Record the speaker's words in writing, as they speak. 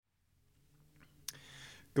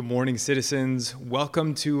Good morning, citizens.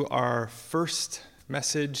 Welcome to our first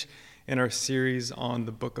message in our series on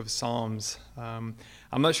the book of Psalms. I'm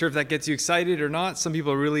not sure if that gets you excited or not. Some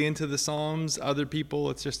people are really into the Psalms. Other people,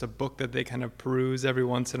 it's just a book that they kind of peruse every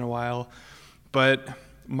once in a while. But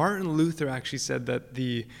Martin Luther actually said that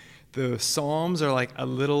the Psalms are like a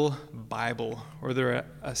little Bible, or they're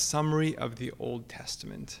a summary of the Old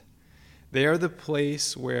Testament. They are the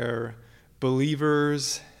place where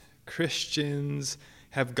believers, Christians,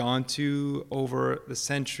 have gone to over the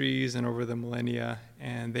centuries and over the millennia,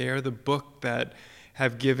 and they are the book that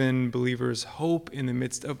have given believers hope in the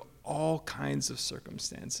midst of all kinds of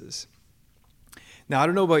circumstances. Now, I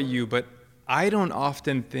don't know about you, but I don't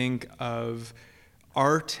often think of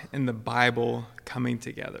art and the Bible coming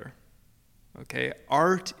together. Okay,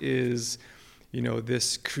 art is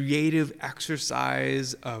this creative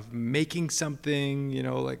exercise of making something,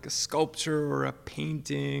 like a sculpture or a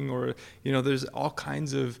painting, or, there's all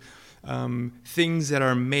kinds of things that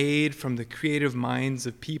are made from the creative minds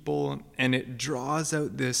of people, and it draws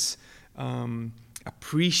out this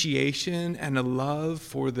appreciation and a love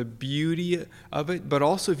for the beauty of it. But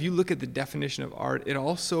also, if you look at the definition of art, it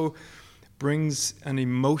also brings an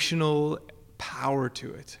emotional power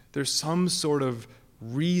to it. There's some sort of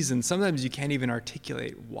reason, sometimes you can't even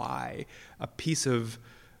articulate why a piece of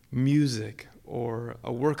music or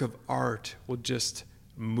a work of art will just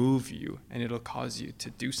move you and it'll cause you to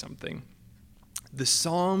do something. The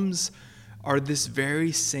Psalms are this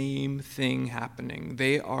very same thing happening.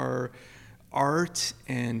 They are art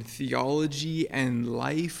and theology and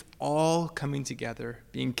life all coming together,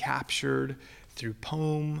 being captured through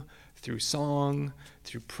poem, through song,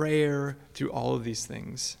 through prayer, through all of these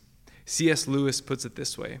things. C.S. Lewis puts it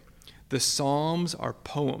this way: the Psalms are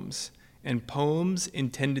poems, and poems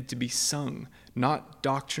intended to be sung, not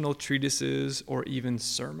doctrinal treatises or even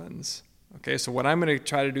sermons. Okay, so what I'm going to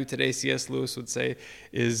try to do today, C.S. Lewis would say,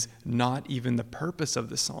 is not even the purpose of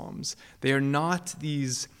the Psalms. They are not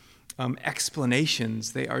these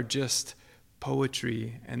explanations. They are just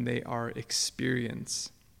poetry, and they are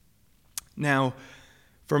experience. Now,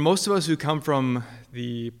 for most of us who come from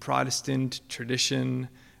the Protestant tradition,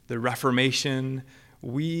 the Reformation,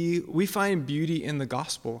 we find beauty in the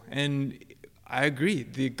gospel. And I agree,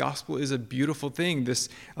 the gospel is a beautiful thing. This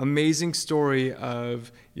amazing story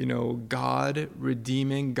of, God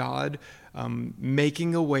redeeming, God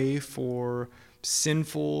making a way for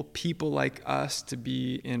sinful people like us to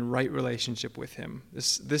be in right relationship with him.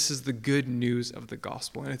 This is the good news of the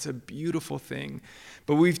gospel, and it's a beautiful thing.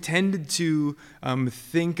 But we've tended to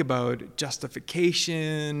think about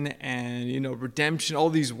justification and redemption, all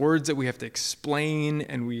these words that we have to explain,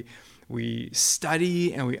 and we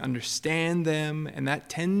study and we understand them, and that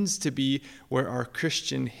tends to be where our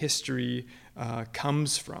Christian history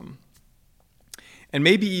comes from. And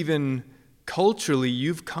maybe even culturally,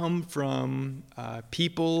 you've come from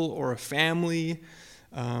people or a family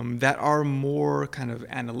that are more kind of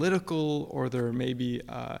analytical, or they're maybe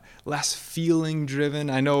less feeling driven.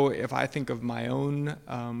 I know if I think of my own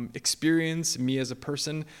experience, me as a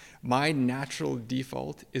person, my natural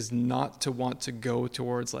default is not to want to go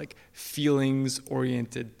towards like feelings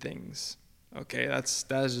oriented things. Okay, that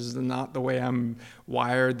is just not the way I'm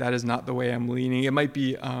wired. That is not the way I'm leaning. It might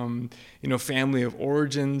be, family of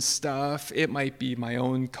origin stuff. It might be my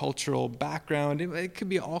own cultural background. It could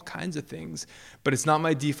be all kinds of things. But it's not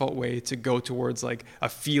my default way to go towards like a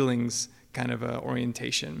feelings kind of a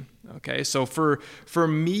orientation. Okay, so for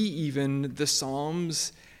me, even the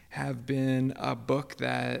Psalms have been a book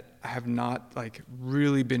that I have not like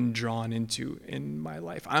really been drawn into in my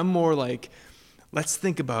life. I'm more like, let's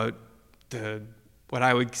think about what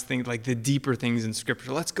I would think like the deeper things in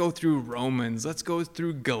Scripture. Let's go through Romans. Let's go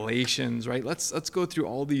through Galatians, right? Let's go through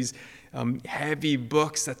all these heavy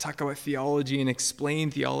books that talk about theology and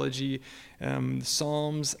explain theology.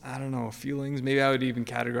 Psalms, I don't know, feelings. Maybe I would even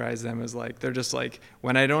categorize them as like, they're just like,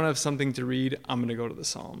 when I don't have something to read, I'm going to go to the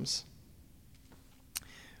Psalms.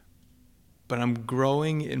 But I'm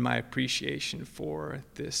growing in my appreciation for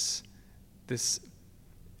this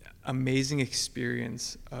amazing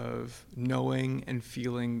experience of knowing and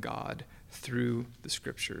feeling God through the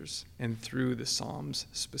Scriptures and through the Psalms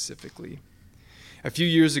specifically. A few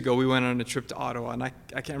years ago, we went on a trip to Ottawa, and I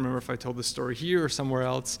can't remember if I told this story here or somewhere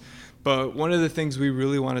else, but one of the things we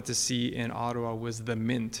really wanted to see in Ottawa was the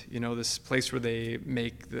Mint, this place where they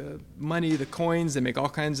make the money, the coins. They make all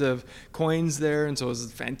kinds of coins there, and so it was a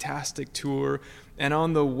fantastic tour. And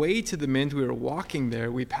on the way to the Mint, we were walking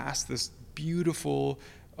there, we passed this beautiful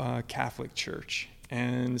Catholic church.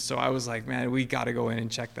 And so I was like, man, we got to go in and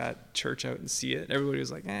check that church out and see it. Everybody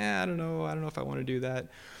was like, I don't know if I want to do that.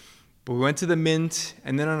 But we went to the Mint,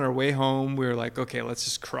 and then on our way home, we were like, okay, let's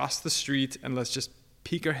just cross the street and let's just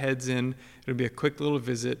peek our heads in. It'll be a quick little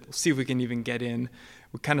visit. We'll see if we can even get in.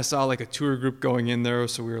 We kind of saw like a tour group going in there,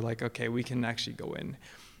 so we were like, okay, we can actually go in.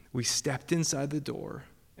 We stepped inside the door,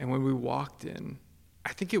 and when we walked in,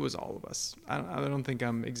 I think it was all of us. I don't think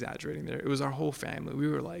I'm exaggerating there. It was our whole family. We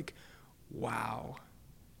were like, wow,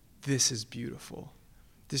 this is beautiful.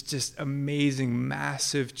 This just amazing,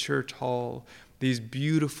 massive church hall, these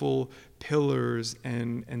beautiful pillars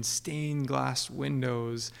and stained glass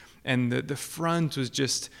windows. And the front was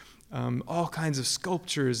just all kinds of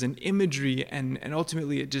sculptures and imagery. And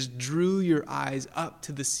ultimately, it just drew your eyes up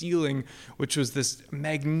to the ceiling, which was this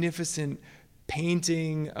magnificent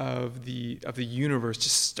painting of the universe,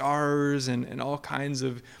 just stars and all kinds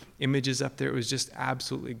of images up there. It was just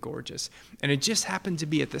absolutely gorgeous. And it just happened to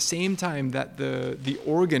be at the same time that the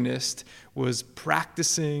organist was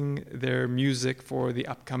practicing their music for the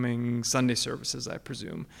upcoming Sunday services, I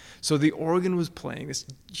presume. So the organ was playing, this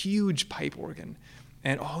huge pipe organ,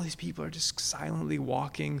 and all these people are just silently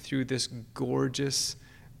walking through this gorgeous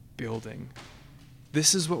building.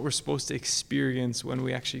 This is what we're supposed to experience when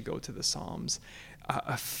we actually go to the Psalms.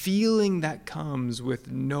 A feeling that comes with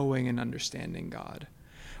knowing and understanding God.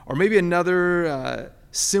 Or maybe another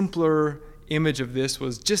simpler image of this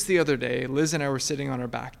was just the other day, Liz and I were sitting on our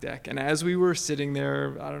back deck. And as we were sitting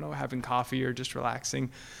there, I don't know, having coffee or just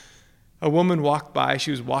relaxing, a woman walked by.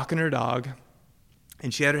 She was walking her dog,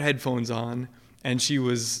 and she had her headphones on, and she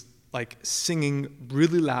was like singing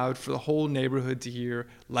really loud for the whole neighborhood to hear,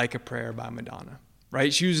 Like a Prayer by Madonna.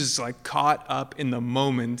 Right? She was just like caught up in the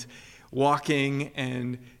moment, walking,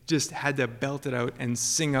 and just had to belt it out and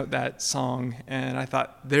sing out that song. And I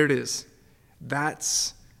thought, there it is.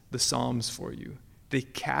 That's the Psalms for you. They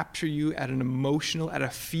capture you at an emotional, at a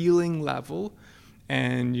feeling level.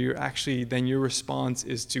 And you're actually, then your response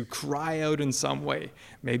is to cry out in some way.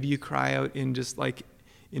 Maybe you cry out in just like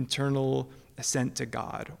internal assent to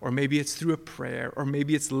God. Or maybe it's through a prayer. Or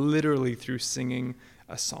maybe it's literally through singing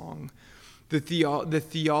a song. The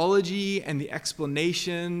theology and the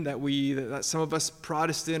explanation that some of us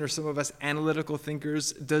Protestant or some of us analytical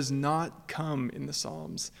thinkers does not come in the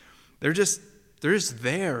Psalms. They're just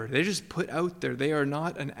there. They're just put out there. They are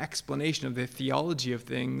not an explanation of the theology of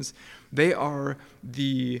things. They are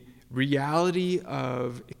the reality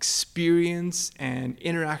of experience and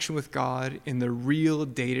interaction with God in the real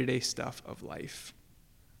day-to-day stuff of life.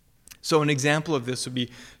 So an example of this would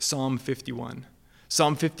be Psalm 51.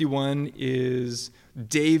 Psalm 51 is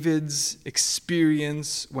David's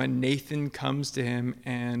experience when Nathan comes to him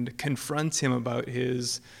and confronts him about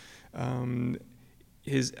his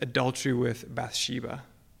adultery with Bathsheba.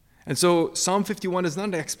 And so Psalm 51 is not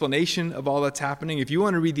an explanation of all that's happening. If you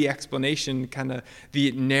want to read the explanation, kind of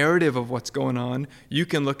the narrative of what's going on, you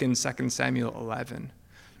can look in 2 Samuel 11.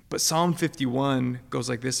 But Psalm 51 goes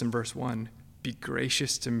like this in verse 1. Be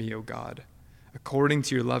gracious to me, O God. According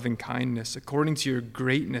to your loving kindness, according to your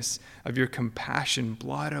greatness of your compassion,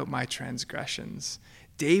 blot out my transgressions.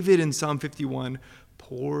 David in Psalm 51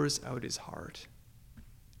 pours out his heart.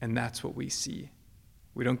 And that's what we see.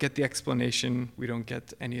 We don't get the explanation. We don't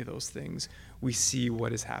get any of those things. We see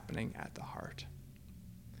what is happening at the heart.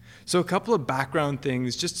 So a couple of background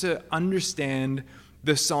things just to understand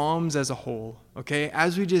the Psalms as a whole, okay?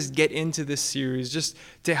 As we just get into this series, just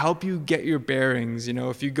to help you get your bearings,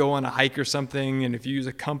 if you go on a hike or something, and if you use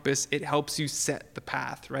a compass, it helps you set the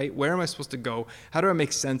path, right? Where am I supposed to go? How do I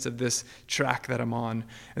make sense of this track that I'm on?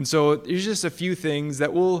 And so there's just a few things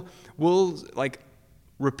that we'll like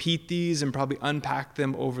repeat these and probably unpack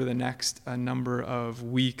them over the next number of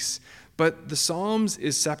weeks. But the Psalms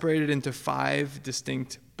is separated into 5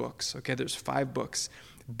 distinct books, okay? There's 5 books.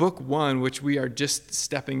 Book 1, which we are just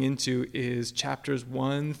stepping into, is chapters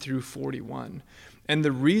 1 through 41. And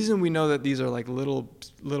the reason we know that these are like little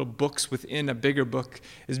books within a bigger book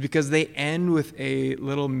is because they end with a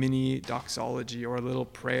little mini doxology or a little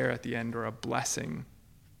prayer at the end or a blessing.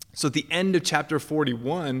 So at the end of chapter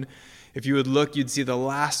 41, if you would look, you'd see the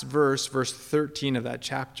last verse 13 of that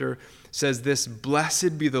chapter says this,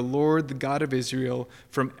 Blessed be the Lord, the God of Israel,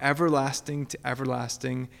 from everlasting to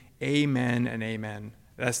everlasting. Amen and amen.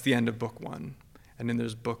 That's the end of book 1. And then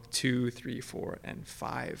there's book 2, 3, 4, and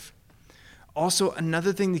 5. Also,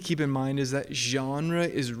 another thing to keep in mind is that genre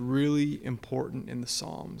is really important in the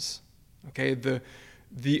Psalms. Okay,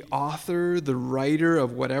 the author, the writer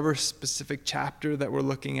of whatever specific chapter that we're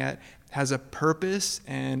looking at has a purpose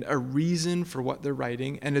and a reason for what they're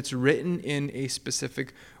writing, and it's written in a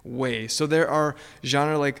specific way. So there are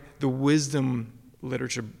genre like the wisdom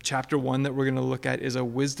literature. Chapter 1 that we're going to look at is a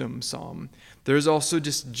wisdom psalm. There's also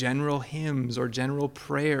just general hymns or general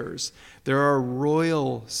prayers. There are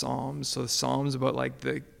royal psalms, so psalms about like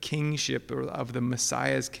the kingship or of the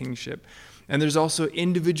Messiah's kingship. And there's also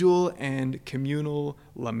individual and communal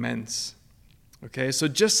laments. Okay, so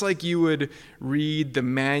just like you would read the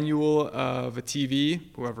manual of a TV,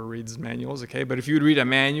 whoever reads manuals, okay, but if you would read a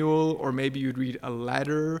manual, or maybe you'd read a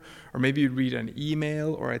letter, or maybe you'd read an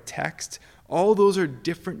email or a text, all those are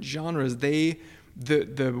different genres. The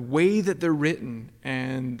way that they're written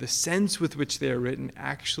and the sense with which they are written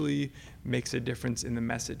actually makes a difference in the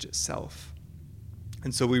message itself.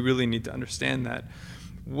 And so we really need to understand that.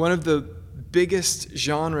 One of the biggest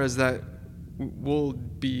genres that we'll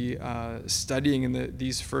be studying in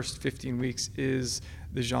these first 15 weeks is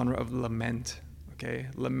the genre of lament. Okay,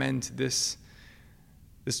 lament, this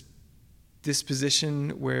disposition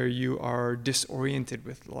where you are disoriented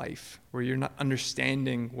with life, where you're not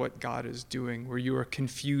understanding what God is doing, where you are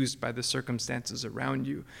confused by the circumstances around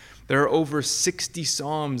you. There are over 60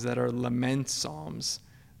 psalms that are lament psalms,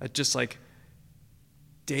 that just like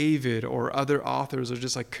David or other authors are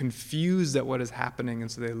just like confused at what is happening, and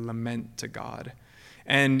so they lament to God.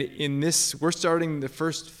 And in this, we're starting the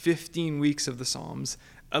first 15 weeks of the Psalms.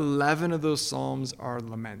 11 of those Psalms are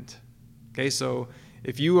lament. Okay, so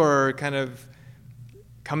if you are kind of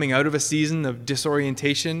coming out of a season of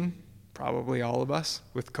disorientation, probably all of us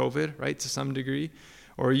with COVID, right, to some degree,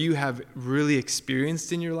 or you have really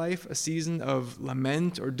experienced in your life a season of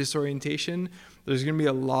lament or disorientation, there's going to be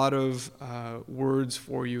a lot of words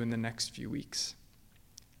for you in the next few weeks.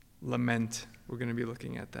 Lament, we're going to be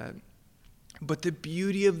looking at that. But the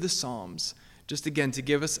beauty of the Psalms, just again to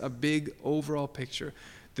give us a big overall picture,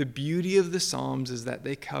 the beauty of the Psalms is that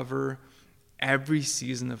they cover every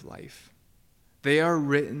season of life. They are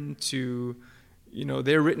written to,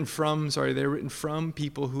 they're written from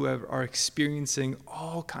people who are experiencing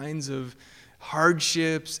all kinds of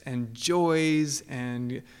hardships and joys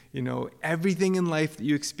and, everything in life that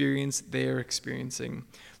you experience, they are experiencing.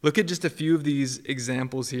 Look at just a few of these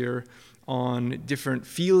examples here on different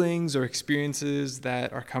feelings or experiences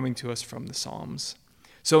that are coming to us from the Psalms.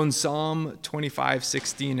 So in Psalm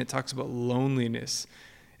 25:16, it talks about loneliness.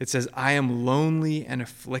 It says, I am lonely and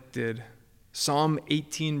afflicted. Psalm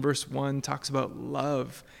 18 verse 1 talks about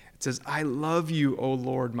love. It says, I love you, O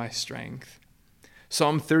Lord, my strength.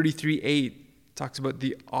 Psalm 33:8 talks about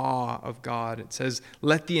the awe of God. It says,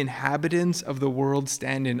 let the inhabitants of the world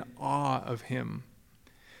stand in awe of him.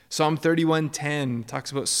 Psalm 31:10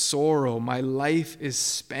 talks about sorrow. My life is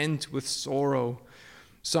spent with sorrow.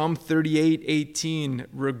 Psalm 38:18,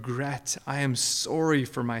 regret. I am sorry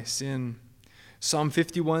for my sin. Psalm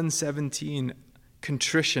 51:17,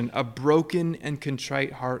 contrition. A broken and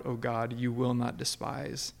contrite heart, O God, you will not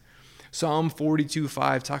despise. Psalm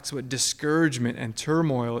 42:5 talks about discouragement and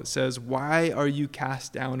turmoil. It says, why are you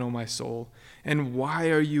cast down, O my soul? And why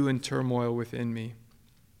are you in turmoil within me?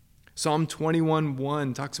 Psalm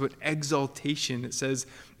 21:1 talks about exaltation. It says,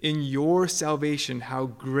 in your salvation, how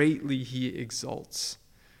greatly he exalts.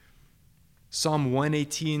 Psalm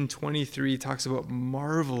 118:23 talks about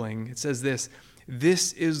marveling. It says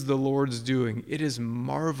this is the Lord's doing. It is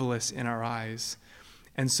marvelous in our eyes.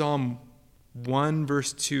 And Psalm 1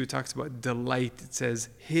 verse 2 talks about delight. It says,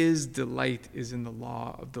 his delight is in the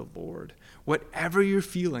law of the Lord. Whatever you're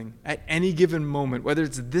feeling at any given moment, whether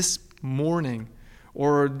it's this morning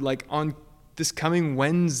or like on this coming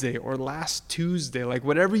Wednesday or last Tuesday, like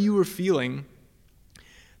whatever you were feeling,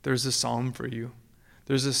 there's a psalm for you.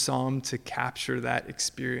 There's a psalm to capture that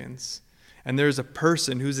experience. And there's a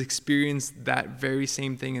person who's experienced that very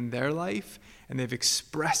same thing in their life, and they've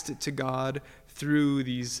expressed it to God through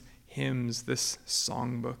these hymns, this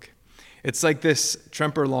songbook. It's like this,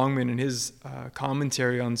 Tremper Longman in his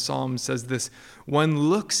commentary on Psalms says this, one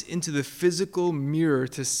looks into the physical mirror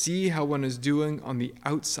to see how one is doing on the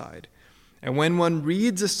outside. And when one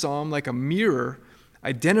reads a psalm like a mirror,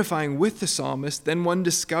 identifying with the psalmist, then one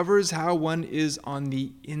discovers how one is on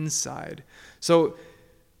the inside. So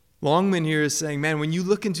Longman here is saying, man, when you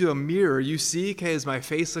look into a mirror, you see, okay, is my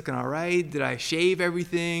face looking all right? Did I shave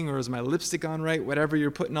everything? Or is my lipstick on right? Whatever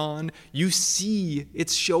you're putting on, you see,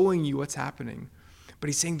 it's showing you what's happening. But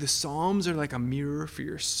he's saying the Psalms are like a mirror for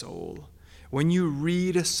your soul. When you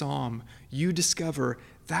read a psalm, you discover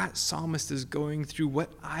that psalmist is going through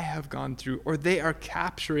what I have gone through, or they are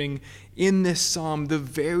capturing in this psalm the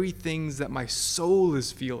very things that my soul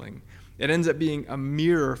is feeling. It ends up being a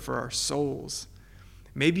mirror for our souls.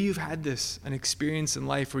 Maybe you've had an experience in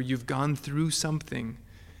life where you've gone through something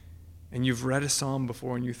and you've read a psalm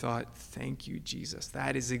before and you thought, thank you, Jesus.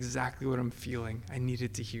 That is exactly what I'm feeling. I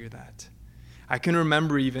needed to hear that. I can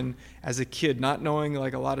remember even as a kid not knowing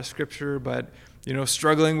like a lot of scripture, but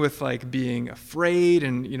struggling with like being afraid,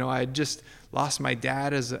 and I had just lost my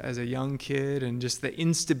dad as a young kid, and just the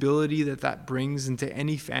instability that brings into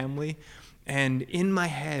any family. And in my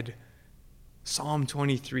head, Psalm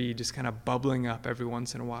 23 just kind of bubbling up every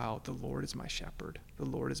once in a while. The Lord is my shepherd. The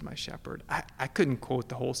Lord is my shepherd. I couldn't quote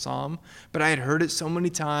the whole psalm, but I had heard it so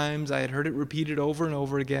many times. I had heard it repeated over and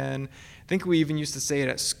over again. I think we even used to say it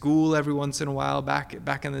at school every once in a while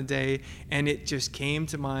back in the day, and it just came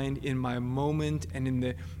to mind in my moment and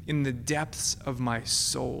in the depths of my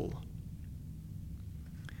soul.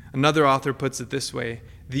 Another author puts it this way: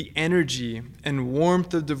 the energy and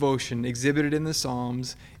warmth of devotion exhibited in the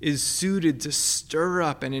Psalms is suited to stir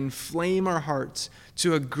up and inflame our hearts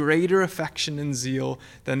to a greater affection and zeal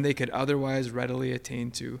than they could otherwise readily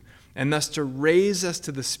attain to, and thus to raise us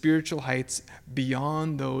to the spiritual heights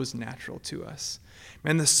beyond those natural to us.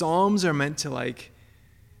 Man, the Psalms are meant to, like,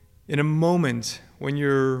 in a moment when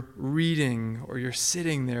you're reading or you're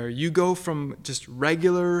sitting there, you go from just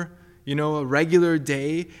regular, a regular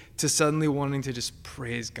day to suddenly wanting to just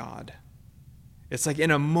praise God. It's like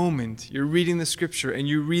in a moment, you're reading the scripture and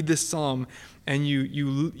you read this psalm and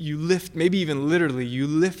you lift, maybe even literally, you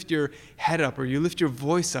lift your head up or you lift your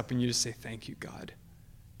voice up and you just say, thank you, God.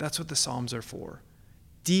 That's what the Psalms are for.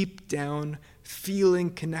 Deep down, feeling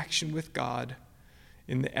connection with God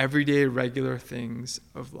in the everyday, regular things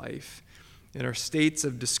of life. In our states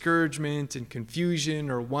of discouragement and confusion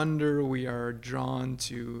or wonder, we are drawn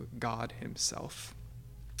to God himself.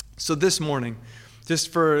 So this morning,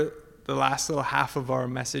 just for the last little half of our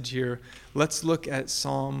message here, let's look at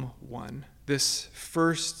Psalm 1, this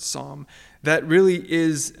first psalm that really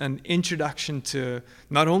is an introduction to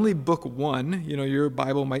not only book 1, your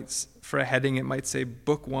Bible might, for a heading, it might say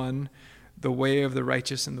book 1, the way of the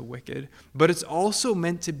righteous and the wicked, but it's also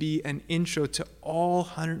meant to be an intro to all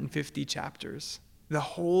 150 chapters, the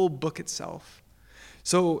whole book itself.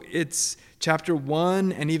 So it's chapter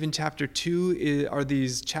 1 and even chapter 2 are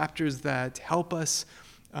these chapters that help us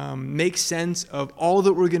make sense of all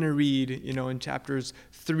that we're going to read, in chapters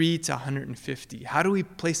 3 to 150. How do we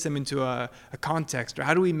place them into a context, or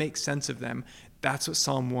how do we make sense of them? That's what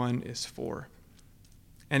Psalm 1 is for.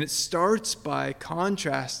 And it starts by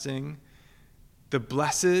contrasting the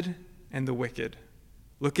blessed and the wicked.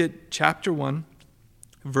 Look at chapter 1,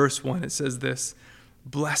 verse 1. It says this: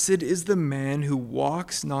 "Blessed is the man who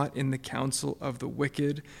walks not in the counsel of the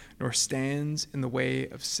wicked, nor stands in the way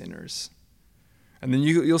of sinners." And then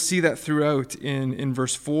you'll see that throughout. In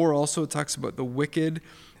verse 4 also it talks about the wicked.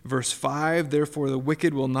 Verse 5, "Therefore the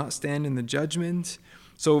wicked will not stand in the judgment."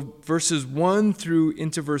 So verses 1 through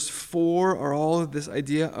into verse 4 are all of this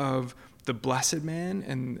idea of the blessed man,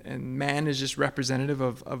 and man is just representative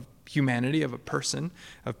of humanity, of a person,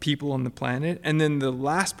 of people on the planet. And then the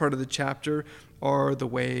last part of the chapter are the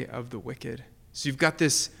way of the wicked. So you've got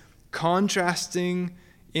this contrasting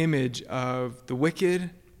image of the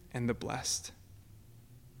wicked and the blessed.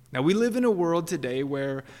 Now, we live in a world today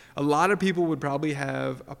where a lot of people would probably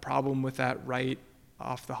have a problem with that right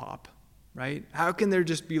off the hop, right? How can there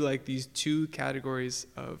just be like these two categories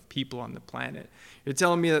of people on the planet? You're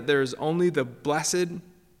telling me that there's only the blessed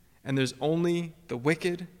and there's only the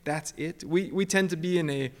wicked? That's it? We tend to be in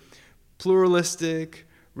a pluralistic,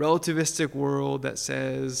 relativistic world that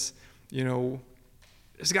says,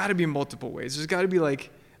 there's got to be multiple ways. There's got to be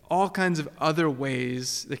like all kinds of other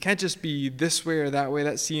ways. There can't just be this way or that way.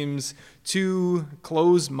 That seems too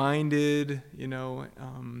closed-minded,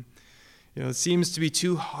 it seems to be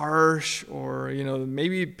too harsh, or,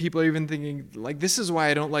 maybe people are even thinking, like, this is why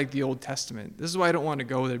I don't like the Old Testament. This is why I don't want to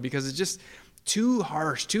go there, because it's just too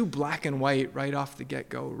harsh, too black and white right off the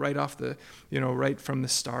get-go, right off the, right from the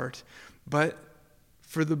start. But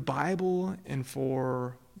for the Bible and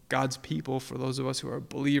for God's people, for those of us who are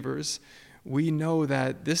believers, we know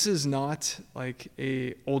that this is not like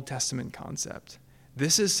a Old Testament concept.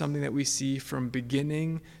 This is something that we see from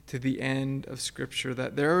beginning to the end of Scripture,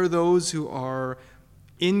 that there are those who are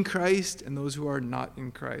in Christ and those who are not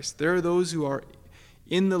in Christ. There are those who are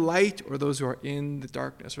in the light or those who are in the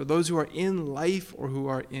darkness, or those who are in life or who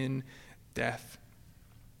are in death.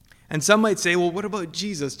 And some might say, well, what about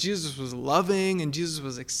Jesus? Jesus was loving and Jesus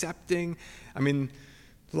was accepting. I mean,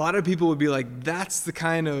 a lot of people would be like, that's the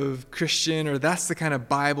kind of Christian, or that's the kind of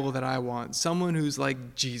Bible that I want. Someone who's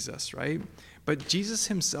like Jesus, right? But Jesus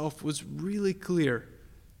himself was really clear.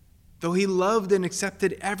 Though he loved and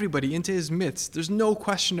accepted everybody into his midst, there's no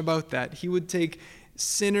question about that. He would take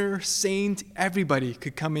sinner, saint, everybody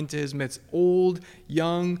could come into his midst. Old,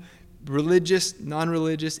 young, religious,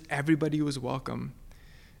 non-religious, everybody was welcome.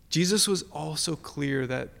 Jesus was also clear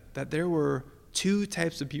that there were two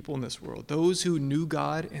types of people in this world, those who knew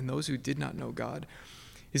God and those who did not know God.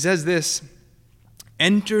 He says this,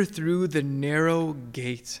 enter through the narrow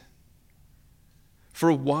gate.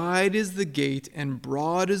 For wide is the gate and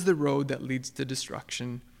broad is the road that leads to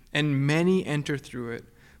destruction, and many enter through it.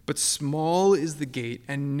 But small is the gate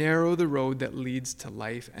and narrow the road that leads to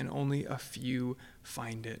life, and only a few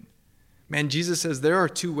find it. Man, Jesus says there are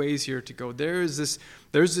two ways here to go. There's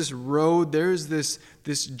this road, there's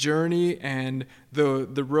this journey, and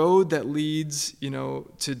the road that leads,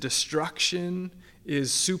 to destruction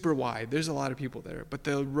is super wide. There's a lot of people there. But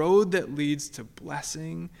the road that leads to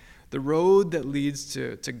blessing, the road that leads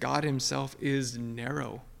to God himself is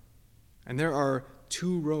narrow. And there are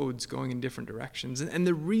two roads going in different directions. And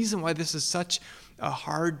the reason why this is such a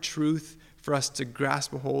hard truth for us to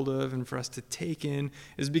grasp a hold of and for us to take in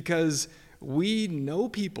is because we know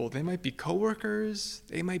people. They might be coworkers,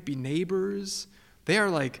 they might be neighbors. They are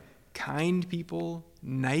like kind people,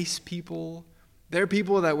 nice people. They're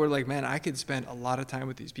people that we're like, man, I could spend a lot of time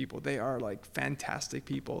with these people. They are like fantastic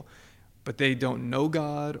people, but they don't know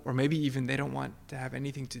God, or maybe even they don't want to have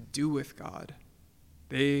anything to do with God.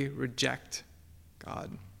 They reject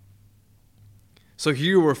God. So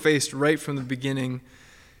here we're faced right from the beginning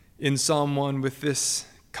in Psalm 1 with this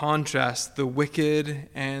contrast, the wicked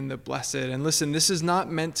and the blessed. And listen, this is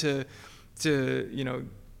not meant to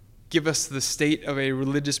give us the state of a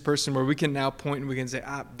religious person where we can now point and we can say,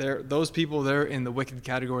 those people, they're in the wicked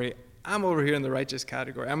category. I'm over here in the righteous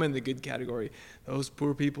category. I'm in the good category. Those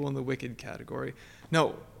poor people in the wicked category.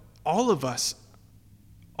 No, all of us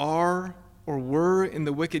are or were in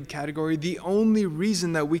the wicked category. The only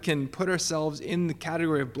reason that we can put ourselves in the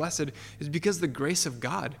category of blessed is because of the grace of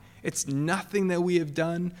God. It's nothing that we have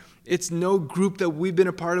done. It's no group that we've been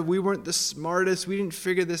a part of. We weren't the smartest. We didn't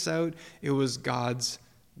figure this out. It was God's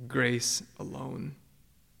grace alone.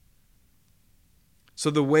 So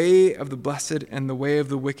the way of the blessed and the way of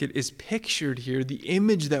the wicked is pictured here. The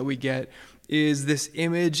image that we get is this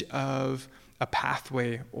image of a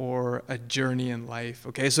pathway or a journey in life.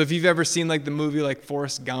 Okay, so if you've ever seen like the movie like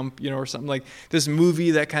Forrest Gump, or something like this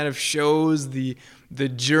movie that kind of shows the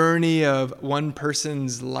journey of one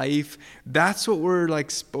person's life, that's what we're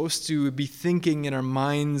like supposed to be thinking in our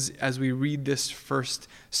minds as we read this first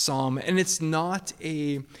psalm. And it's not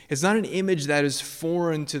an image that is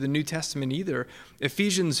foreign to the New Testament either.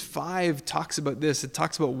 Ephesians 5 talks about this. It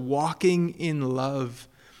talks about walking in love.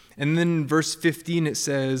 And then in verse 15 it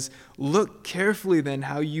says, look carefully then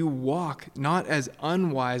how you walk, not as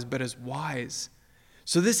unwise, but as wise.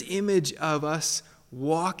 So this image of us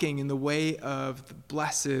walking in the way of the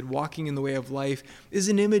blessed, walking in the way of life, is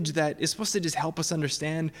an image that is supposed to just help us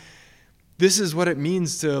understand this is what it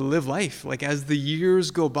means to live life. Like as the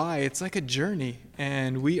years go by, it's like a journey,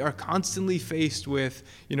 and we are constantly faced with,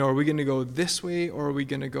 are we going to go this way or are we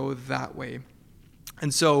going to go that way?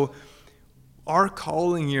 And so our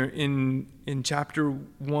calling here in chapter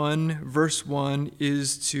 1, verse 1,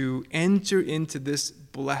 is to enter into this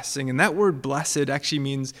blessing. And that word blessed actually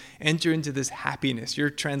means enter into this happiness.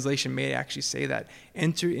 Your translation may actually say that.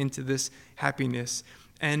 Enter into this happiness.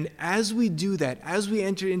 And as we do that, as we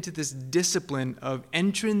enter into this discipline of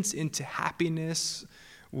entrance into happiness,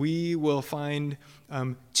 we will find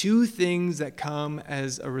two things that come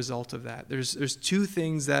as a result of that. There's two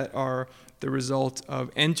things that are the result of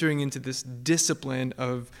entering into this discipline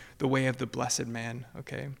of the way of the blessed man,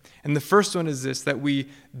 okay? And the first one is this, that we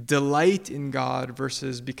delight in God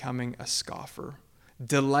versus becoming a scoffer.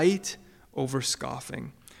 Delight over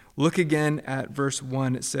scoffing. Look again at verse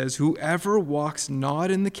 1. It says, whoever walks not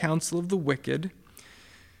in the counsel of the wicked,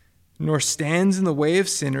 nor stands in the way of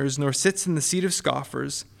sinners, nor sits in the seat of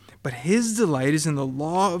scoffers, but his delight is in the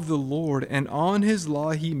law of the Lord, and on his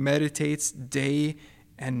law he meditates day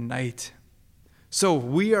and night. So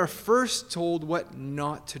we are first told what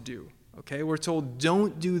not to do, okay? We're told,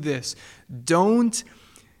 don't do this. Don't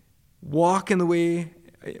walk in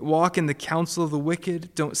the counsel of the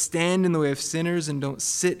wicked. Don't stand in the way of sinners, and don't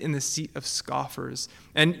sit in the seat of scoffers.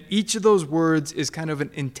 And each of those words is kind of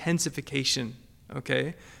an intensification,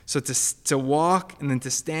 okay? So to walk and then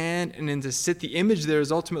to stand and then to sit, the image there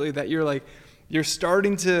is ultimately that you're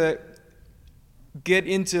starting to get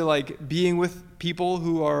into like being with people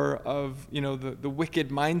who are of, the wicked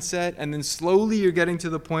mindset, and then slowly you're getting to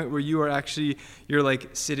the point where you're like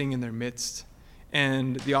sitting in their midst.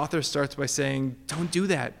 And the author starts by saying, don't do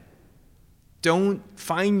that. Don't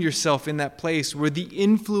find yourself in that place where the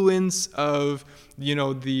influence of,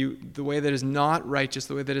 the way that is not righteous,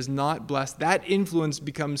 the way that is not blessed, that influence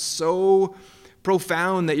becomes so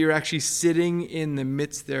profound that you're actually sitting in the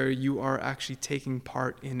midst there. You are actually taking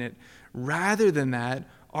part in it. Rather than that,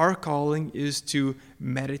 our calling is to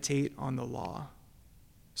meditate on the law.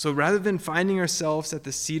 So rather than finding ourselves at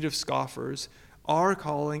the seat of scoffers, our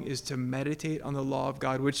calling is to meditate on the law of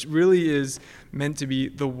God, which really is meant to be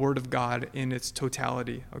the Word of God in its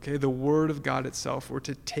totality. Okay, the Word of God itself. We're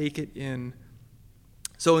to take it in.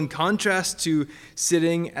 So in contrast to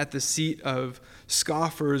sitting at the seat of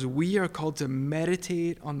scoffers, we are called to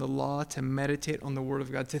meditate on the law, to meditate on the Word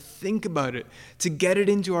of God, to think about it, to get it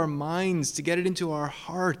into our minds, to get it into our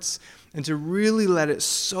hearts, and to really let it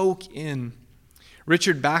soak in.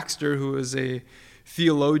 Richard Baxter, who was a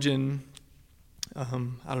theologian,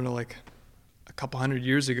 like a couple hundred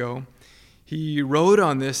years ago, he wrote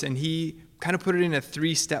on this, and he kind of put it in a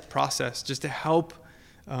 3-step process just to help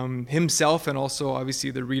himself and also obviously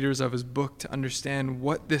the readers of his book to understand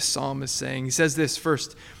what this psalm is saying. He says this: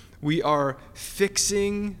 first, we are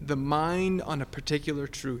fixing the mind on a particular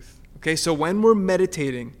truth. Okay, so when we're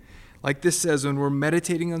meditating, like this says, when we're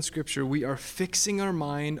meditating on Scripture, we are fixing our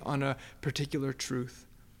mind on a particular truth.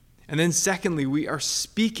 And then secondly, we are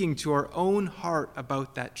speaking to our own heart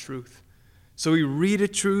about that truth. So we read a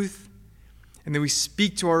truth, and then we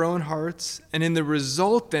speak to our own hearts. And in the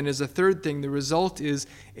result then is a third thing. The result is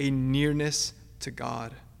a nearness to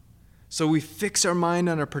God. So we fix our mind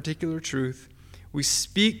on a particular truth. We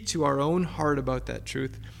speak to our own heart about that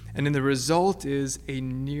truth. And then the result is a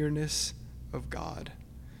nearness of God.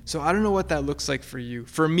 So I don't know what that looks like for you.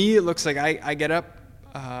 For me, it looks like I get up,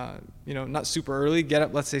 not super early, get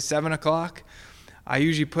up, let's say 7 o'clock. I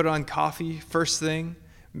usually put on coffee first thing.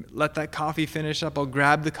 Let that coffee finish up. I'll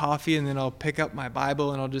grab the coffee and then I'll pick up my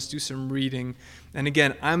Bible and I'll just do some reading. And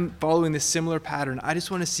again, I'm following this similar pattern. I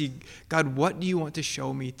just want to see, God, what do you want to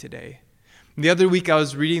show me today? And the other week I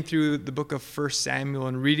was reading through the book of 1 Samuel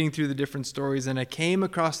and reading through the different stories, and I came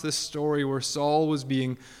across this story where Saul was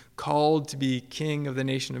being called to be king of the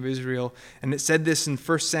nation of Israel. And it said this in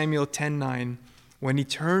 1 Samuel 10:9, when he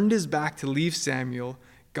turned his back to leave Samuel,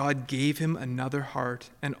 God gave him another heart,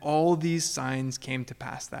 and all these signs came to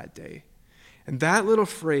pass that day. And that little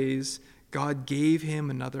phrase, God gave him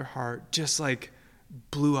another heart, just like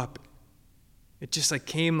blew up. It just like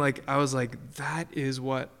came like, I was like, that is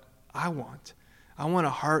what I want. I want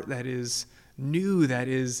a heart that is new, that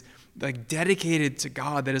is like dedicated to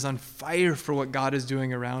God, that is on fire for what God is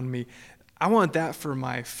doing around me. I want that for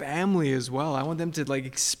my family as well. I want them to like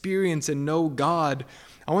experience and know God.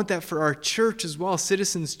 I want that for our church as well,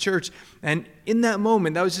 Citizens Church. And in that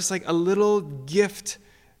moment, that was just like a little gift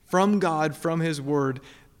from God, from His Word.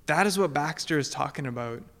 That is what Baxter is talking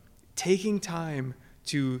about. Taking time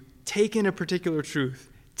to take in a particular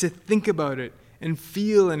truth, to think about it, and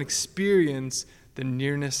feel and experience the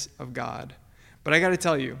nearness of God. But I got to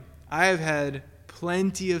tell you, I have had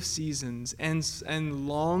plenty of seasons and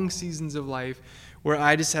long seasons of life where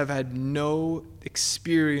I just have had no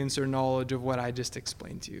experience or knowledge of what I just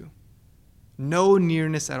explained to you. No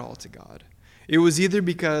nearness at all to God. It was either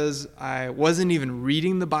because I wasn't even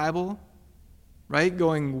reading the Bible, right?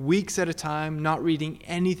 Going weeks at a time, not reading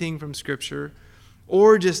anything from Scripture,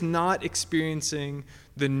 or just not experiencing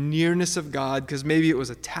the nearness of God because maybe it was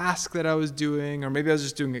a task that I was doing, or maybe I was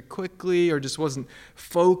just doing it quickly, or just wasn't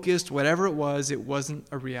focused. Whatever it wasn't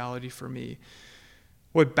a reality for me.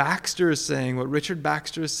 What Baxter is saying, what Richard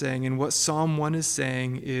Baxter is saying, and what Psalm 1 is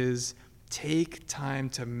saying is take time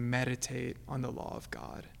to meditate on the law of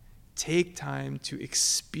God. Take time to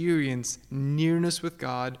experience nearness with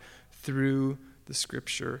God through the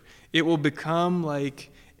Scripture. It will become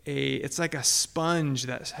like it's like a sponge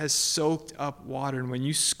that has soaked up water, and when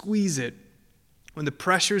you squeeze it, when the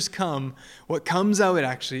pressures come, what comes out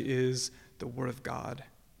actually is the Word of God.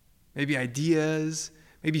 Maybe ideas,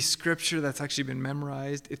 maybe Scripture that's actually been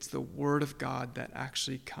memorized. It's the Word of God that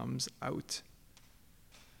actually comes out.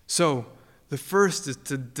 So the first is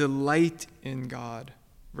to delight in God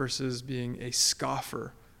versus being a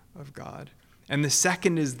scoffer of God. And the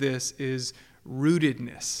second is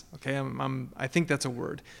rootedness. Okay, I think that's a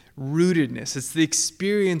word. Rootedness. It's the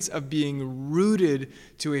experience of being rooted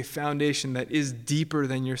to a foundation that is deeper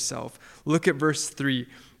than yourself. Look at verse 3.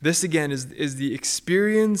 This again is the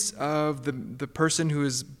experience of the person who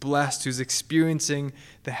is blessed, who's experiencing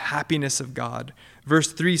the happiness of God.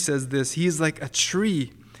 Verse 3 says this: He is like a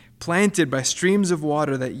tree planted by streams of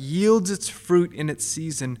water that yields its fruit in its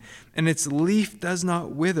season, and its leaf does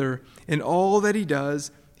not wither. In all that he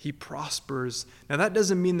does, he prospers. Now that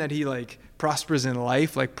doesn't mean that he prospers in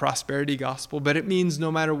life, like prosperity gospel, but it means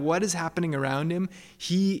no matter what is happening around him,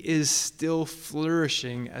 he is still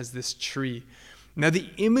flourishing as this tree. Now, the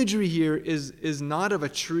imagery here is not of a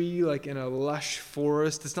tree like in a lush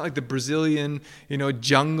forest. It's not like the Brazilian,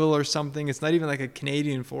 jungle or something. It's not even like a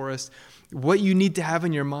Canadian forest. What you need to have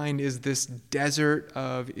in your mind is this desert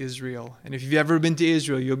of Israel. And if you've ever been to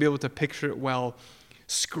Israel, you'll be able to picture it well.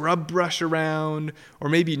 Scrub brush around, or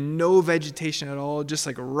maybe no vegetation at all, just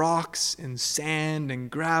like rocks and sand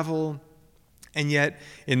and gravel. And yet,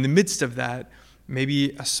 in the midst of that,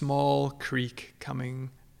 maybe a small creek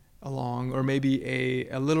coming along, or maybe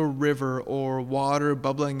a little river or water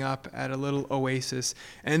bubbling up at a little oasis.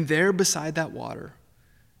 And there beside that water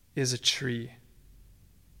is a tree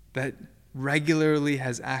that regularly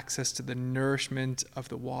has access to the nourishment of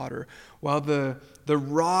the water, while the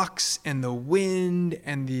rocks and the wind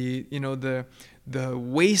and the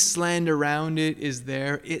wasteland around it is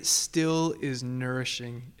there. It still is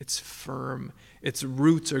nourishing. It's firm. Its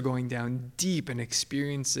roots are going down deep and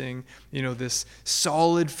experiencing, this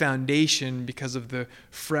solid foundation because of the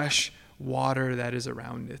fresh water that is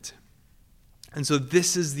around it. And so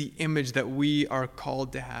this is the image that we are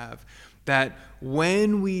called to have. That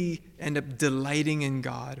when we end up delighting in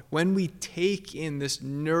God, when we take in this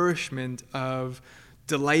nourishment of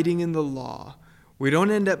delighting in the law, we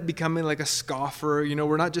don't end up becoming like a scoffer.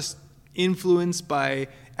 We're not just influenced by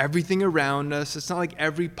everything around us. It's not like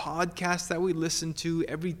every podcast that we listen to,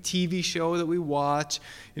 every TV show that we watch,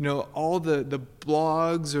 all the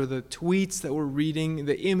blogs or the tweets that we're reading,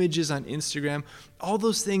 the images on Instagram, all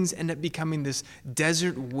those things end up becoming this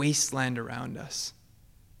desert wasteland around us.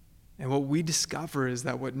 And what we discover is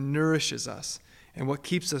that what nourishes us and what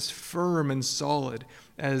keeps us firm and solid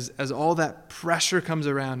as all that pressure comes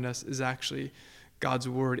around us is actually God's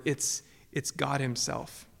word. It's God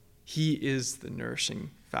himself. He is the nourishing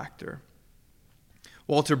factor.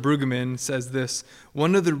 Walter Brueggemann says this: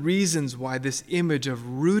 one of the reasons why this image of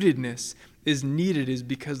rootedness is needed is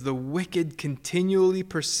because the wicked continually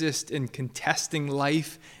persist in contesting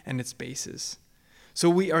life and its basis. So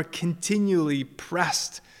we are continually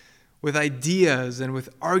pressed with ideas and with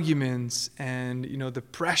arguments and, the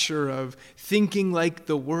pressure of thinking like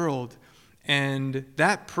the world. And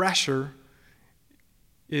that pressure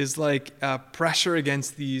is like a pressure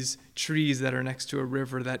against these trees that are next to a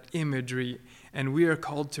river, that imagery. And we are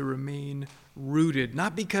called to remain rooted,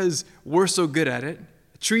 not because we're so good at it.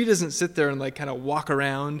 A tree doesn't sit there and kind of walk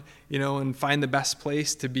around, and find the best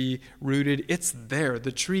place to be rooted. It's there.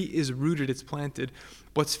 The tree is rooted. It's planted.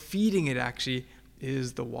 What's feeding it actually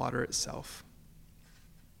is the water itself.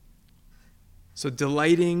 So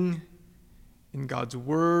delighting in God's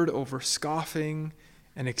word over scoffing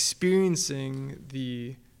and experiencing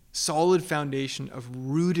the solid foundation of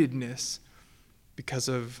rootedness because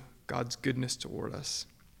of God's goodness toward us.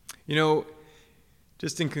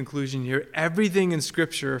 Just in conclusion here, everything in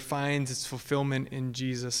Scripture finds its fulfillment in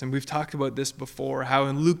Jesus. And we've talked about this before, how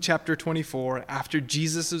in Luke chapter 24, after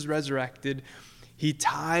Jesus is resurrected, he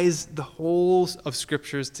ties the whole of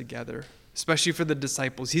Scriptures together, especially for the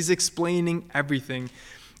disciples. He's explaining everything.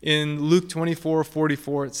 In Luke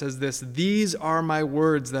 24:44, it says this: "These are my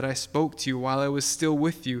words that I spoke to you while I was still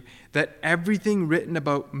with you, that everything written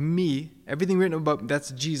about me,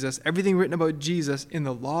 that's Jesus, everything written about Jesus in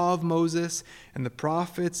the law of Moses and the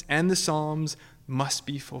prophets and the Psalms must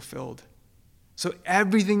be fulfilled." So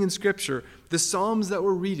everything in Scripture, the Psalms that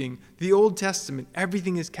we're reading, the Old Testament,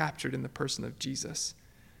 everything is captured in the person of Jesus.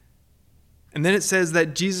 And then it says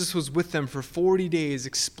that Jesus was with them for 40 days,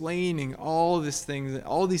 explaining all these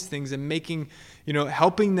things and making,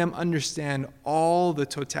 helping them understand all the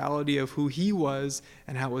totality of who he was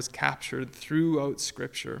and how it was captured throughout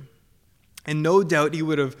Scripture. And no doubt he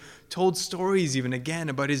would have told stories even again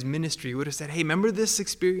about his ministry. He would have said, hey, remember this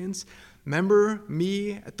experience? Remember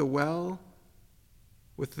me at the well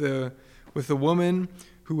with the woman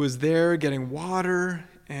who was there getting water,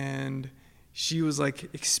 and she was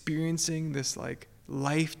experiencing this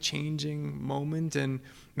life-changing moment. And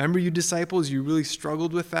remember, you disciples, you really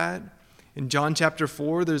struggled with that. In John chapter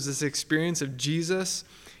 4, there's this experience of Jesus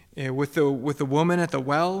with the woman at the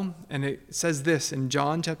well, and it says this in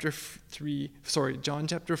John chapter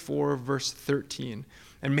 4, verse 13.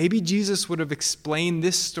 And maybe Jesus would have explained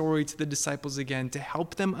this story to the disciples again to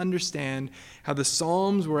help them understand how the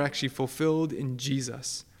Psalms were actually fulfilled in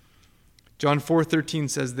Jesus. John 4:13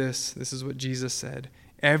 says this. This is what Jesus said: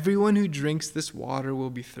 "Everyone who drinks this water will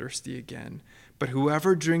be thirsty again, but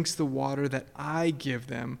whoever drinks the water that I give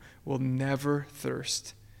them will never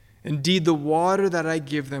thirst. Indeed, the water that I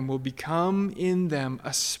give them will become in them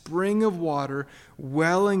a spring of water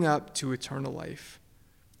welling up to eternal life."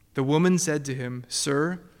 The woman said to him,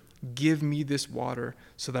 "Sir, give me this water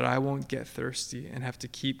so that I won't get thirsty and have to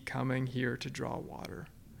keep coming here to draw water."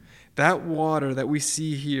 That water that we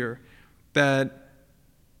see here that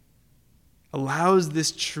allows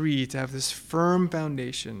this tree to have this firm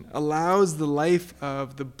foundation, allows the life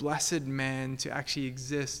of the blessed man to actually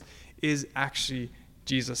exist, is actually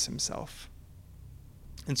Jesus himself.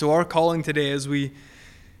 And so our calling today, as we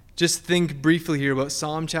just think briefly here about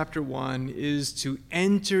Psalm chapter 1, is to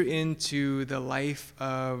enter into the life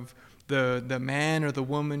of the man or the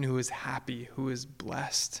woman who is happy, who is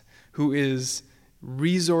blessed, who is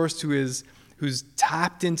resourced, who's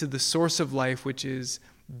tapped into the source of life, which is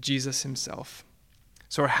Jesus himself.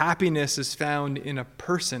 So our happiness is found in a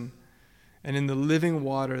person and in the living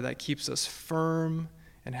water that keeps us firm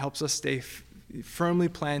and helps us stay firmly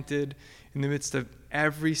planted in the midst of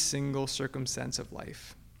every single circumstance of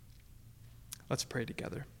life. Let's pray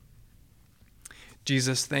together.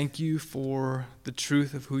 Jesus, thank you for the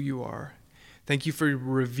truth of who you are. Thank you for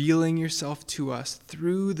revealing yourself to us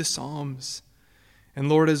through the Psalms. And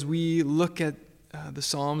Lord, as we look at the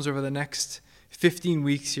Psalms over the next 15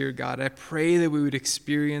 weeks here, God, I pray that we would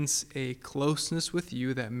experience a closeness with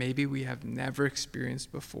you that maybe we have never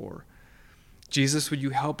experienced before. Jesus, would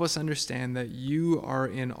you help us understand that you are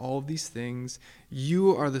in all of these things?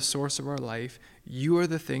 You are the source of our life. You are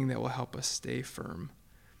the thing that will help us stay firm.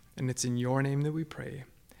 And it's in your name that we pray.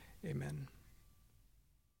 Amen.